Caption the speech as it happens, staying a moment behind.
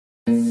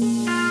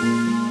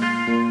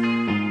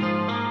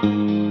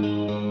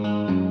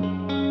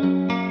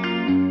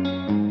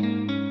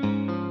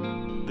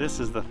This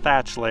is the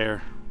thatch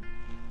layer,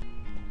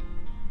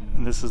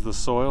 and this is the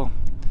soil.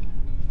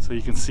 So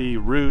you can see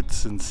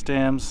roots and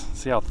stems.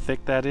 See how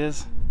thick that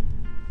is?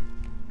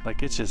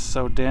 Like, it's just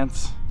so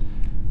dense.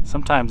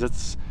 Sometimes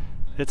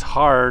it's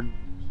hard,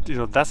 you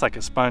know, that's like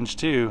a sponge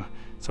too.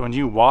 So when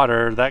you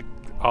water,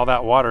 all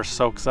that water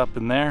soaks up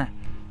in there.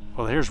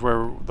 Well, here's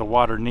where the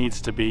water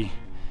needs to be.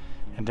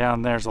 And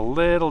down there's a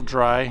little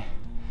dry.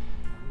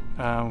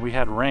 We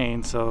had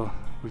rain, so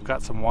we've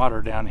got some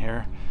water down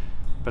here.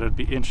 But it'd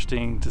be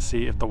interesting to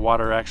see if the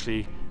water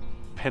actually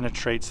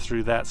penetrates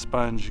through that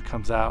sponge and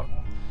comes out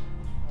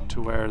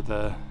to where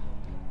the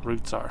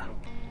roots are.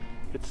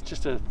 It's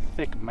just a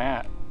thick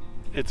mat.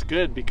 It's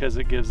good because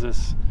it gives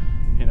us,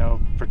 you know,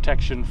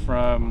 protection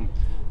from,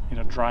 you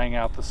know, drying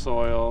out the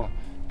soil,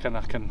 kind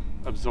of can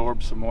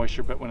absorb some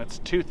moisture, but when it's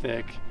too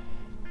thick,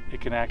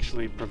 it can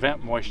actually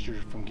prevent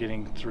moisture from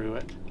getting through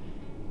it,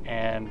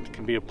 and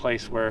can be a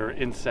place where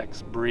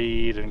insects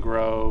breed and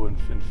grow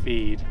and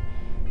feed.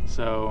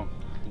 So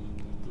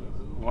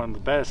one of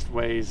the best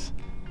ways,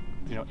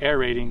 you know,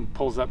 aerating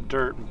pulls up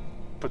dirt and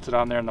puts it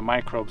on there, and the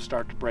microbes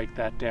start to break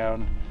that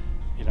down,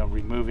 you know,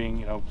 removing,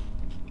 you know,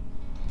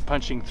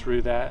 punching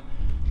through that.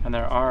 And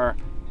there are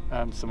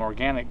some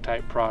organic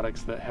type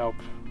products that help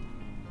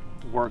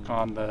work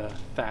on the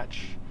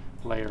thatch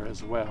layer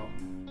as well.